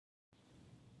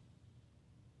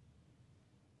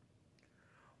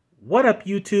What up,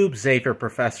 YouTube? Xavier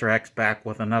Professor X back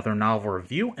with another novel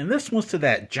review, and this one's to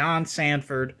that John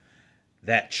Sandford,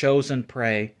 That Chosen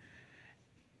Prey.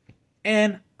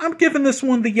 And I'm giving this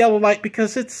one the yellow light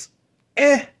because it's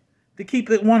to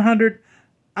keep it 100.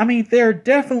 I mean, there are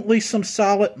definitely some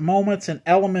solid moments and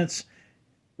elements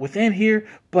within here,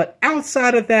 but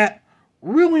outside of that,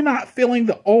 really not feeling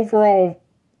a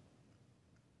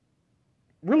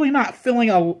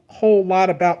whole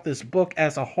lot about this book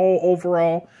as a whole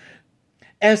overall.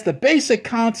 As the basic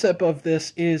concept of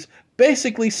this is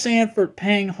basically Sandford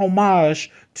paying homage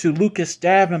to Lucas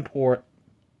Davenport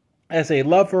as a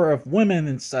lover of women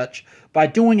and such by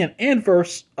doing an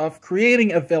inverse of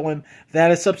creating a villain that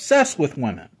is obsessed with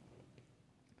women.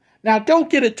 Now,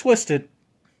 don't get it twisted.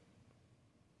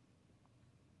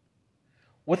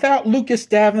 Without Lucas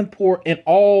Davenport and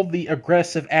all the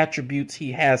aggressive attributes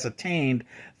he has attained,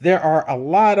 there are a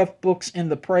lot of books in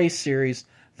the Prey series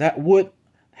that would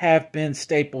have been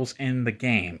staples in the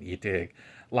game, you dig?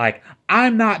 Like,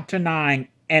 I'm not denying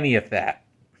any of that.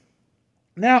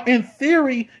 Now, in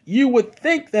theory, you would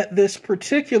think that this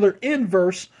particular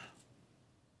inverse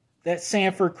that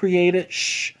Sandford created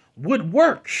would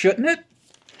work, shouldn't it?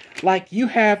 Like, you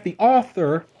have the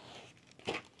author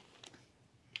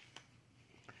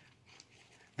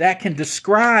that can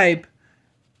describe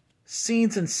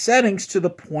scenes and settings to the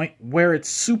point where it's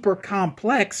super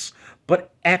complex,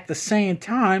 but at the same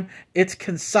time, it's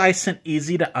concise and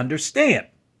easy to understand.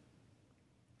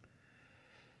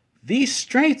 These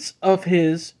strengths of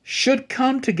his should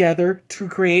come together to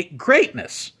create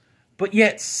greatness, but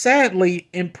yet, sadly,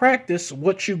 in practice,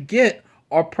 what you get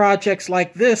are projects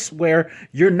like this where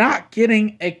you're not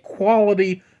getting a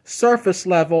quality surface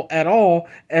level at all,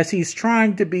 as he's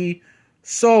trying to be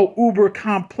so uber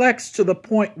complex to the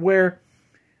point where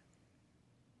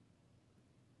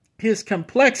his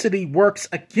complexity works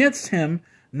against him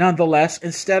nonetheless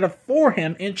instead of for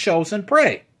him in Chosen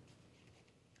Prey.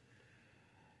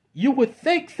 You would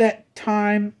think that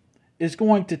time is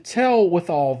going to tell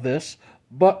with all this,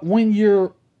 but when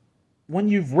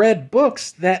you've read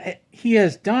books that he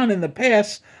has done in the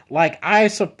past, like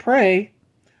Eyes of Prey,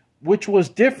 which was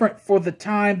different for the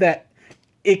time that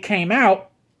it came out,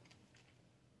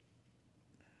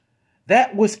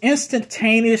 that was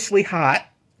instantaneously hot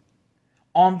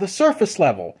on the surface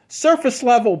level. Surface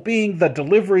level being the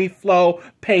delivery, flow,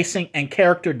 pacing, and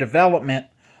character development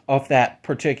of that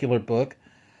particular book.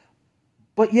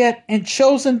 But yet, in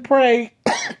Chosen Prey,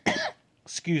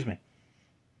 excuse me.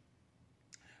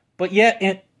 But yet,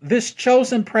 in this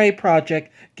Chosen Prey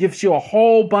project gives you a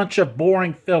whole bunch of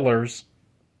boring fillers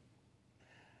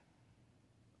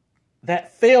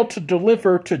that fail to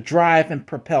deliver to drive and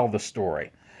propel the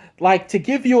story. Like, to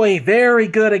give you a very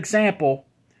good example,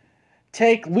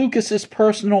 take Lucas's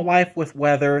personal life with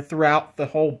Weather throughout the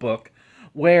whole book,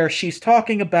 where she's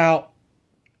talking about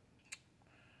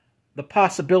the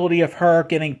possibility of her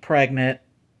getting pregnant,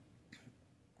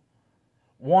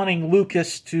 wanting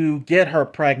Lucas to get her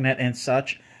pregnant and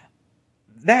such.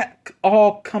 That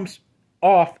all comes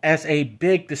off as a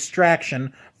big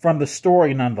distraction from the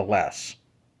story nonetheless.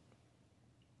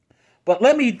 But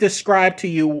let me describe to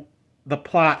you the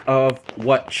plot of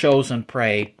what Chosen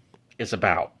Prey is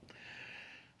about.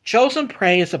 Chosen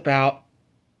Prey is about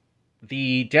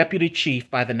the deputy chief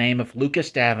by the name of Lucas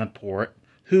Davenport,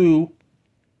 who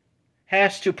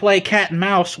has to play cat and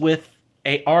mouse with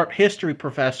an art history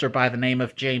professor by the name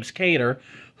of James Cater,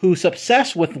 who's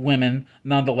obsessed with women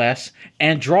nonetheless,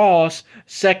 and draws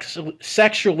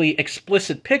sexually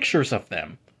explicit pictures of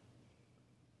them.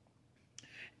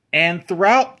 And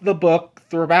throughout the book,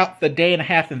 throughout the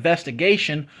day-and-a-half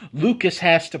investigation, Lucas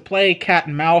has to play cat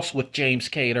and mouse with James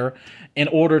Cater in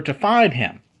order to find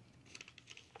him.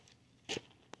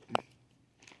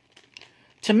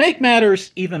 To make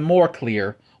matters even more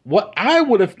clear, what I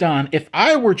would have done if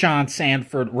I were John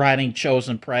Sandford writing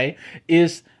Chosen Prey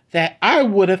is that I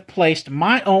would have placed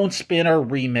my own spin or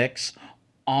remix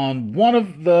on one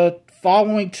of the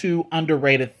following two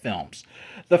underrated films.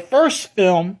 The first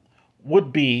film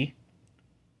would be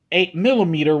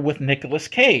 8mm with Nicolas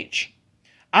Cage.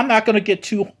 I'm not going to get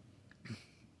too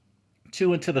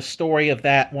into the story of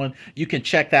that one. You can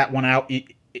check that one out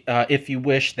if you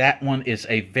wish. That one is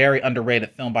a very underrated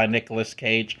film by Nicolas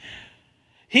Cage.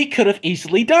 He could have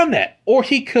easily done that. Or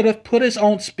he could have put his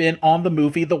own spin on the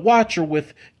movie The Watcher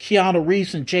with Keanu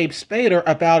Reeves and James Spader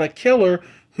about a killer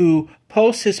who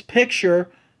posts his picture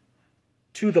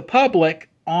to the public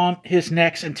on his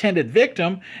next intended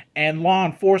victim, and law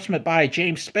enforcement by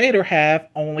James Spader have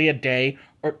only a day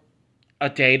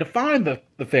to find the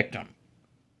victim.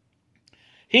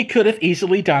 He could have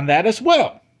easily done that as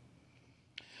well.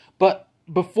 But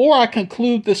before I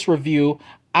conclude this review,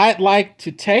 I'd like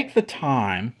to take the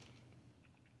time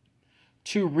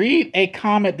to read a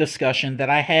comment discussion that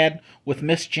I had with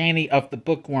Miss Janie of the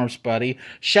Bookworms Buddy.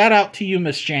 Shout out to you,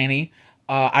 Miss Janie.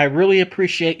 I really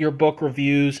appreciate your book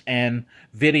reviews and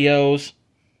videos.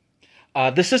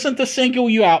 This isn't to single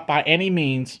you out by any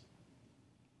means.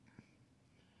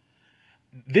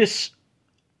 This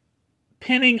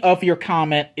pinning of your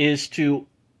comment is to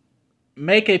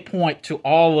make a point to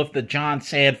all of the John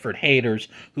Sandford haters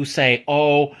who say,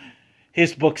 oh,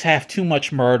 his books have too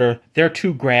much murder, they're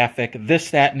too graphic,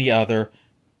 this, that, and the other.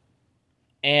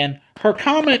 And her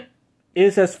comment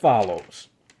is as follows.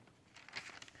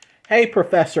 Hey,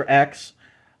 Professor X,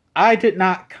 I did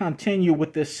not continue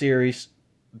with this series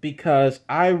because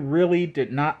I really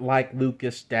did not like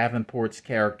Lucas Davenport's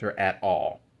character at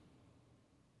all.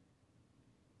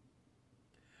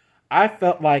 I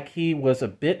felt like he was a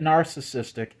bit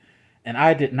narcissistic, and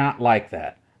I did not like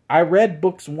that. I read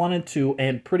books 1 and 2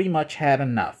 and pretty much had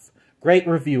enough. Great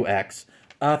review, X.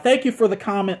 Thank you for the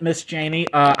comment, Miss Janie.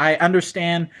 I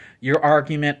understand your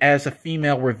argument as a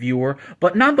female reviewer,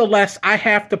 but nonetheless, I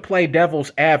have to play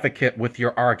devil's advocate with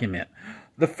your argument.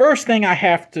 The first thing I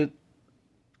have to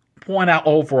point out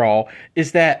overall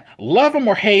is that, love him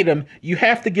or hate him, you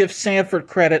have to give Sandford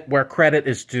credit where credit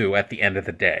is due at the end of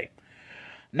the day.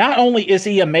 Not only is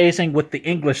he amazing with the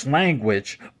English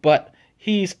language, but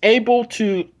he's able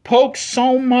to poke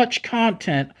so much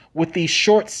content with these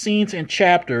short scenes and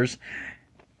chapters.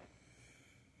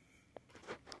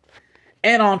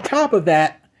 And on top of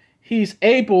that, he's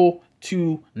able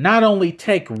to not only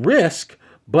take risk,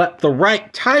 but the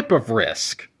right type of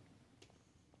risk.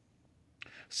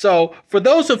 So, for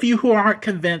those of you who aren't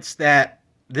convinced that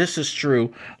this is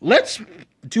true, let's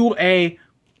do a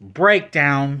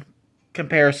breakdown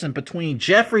comparison between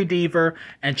Jeffrey Deaver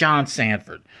and John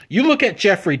Sandford. You look at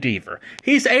Jeffrey Deaver.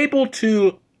 He's able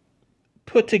to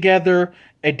put together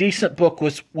a decent book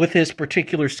with his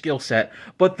particular skill set,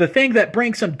 but the thing that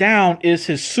brings him down is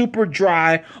his super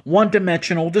dry,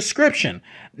 one-dimensional description.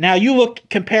 Now you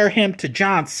compare him to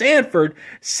John Sandford.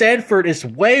 Sandford is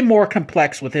way more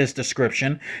complex with his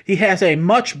description. He has a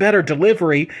much better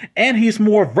delivery, and he's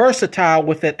more versatile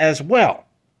with it as well.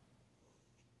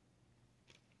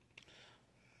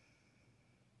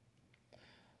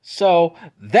 So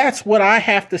that's what I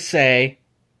have to say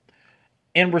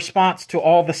in response to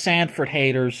all the Sandford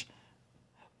haters.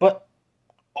 But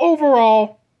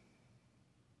overall,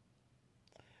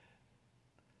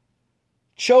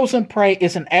 Chosen Prey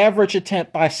is an average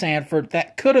attempt by Sandford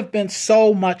that could have been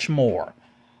so much more.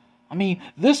 I mean,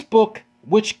 this book,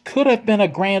 which could have been a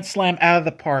grand slam out of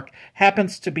the park,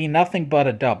 happens to be nothing but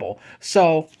a double.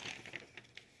 So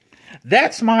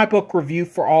that's my book review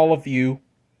for all of you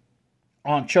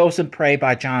on Chosen Prey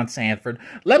by John Sandford.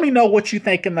 Let me know what you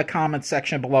think in the comments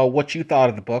section below, what you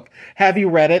thought of the book. Have you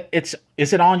read it?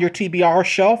 Is it on your TBR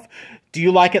shelf? Do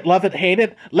you like it, love it, hate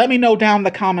it? Let me know down in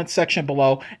the comments section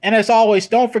below. And as always,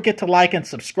 don't forget to like and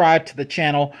subscribe to the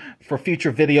channel for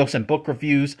future videos and book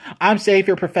reviews. I'm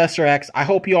Xavier Professor X. I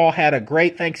hope you all had a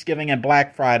great Thanksgiving and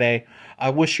Black Friday. I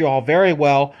wish you all very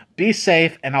well. Be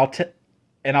safe, and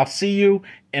I'll see you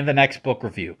in the next book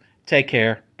review. Take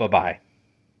care. Bye-bye.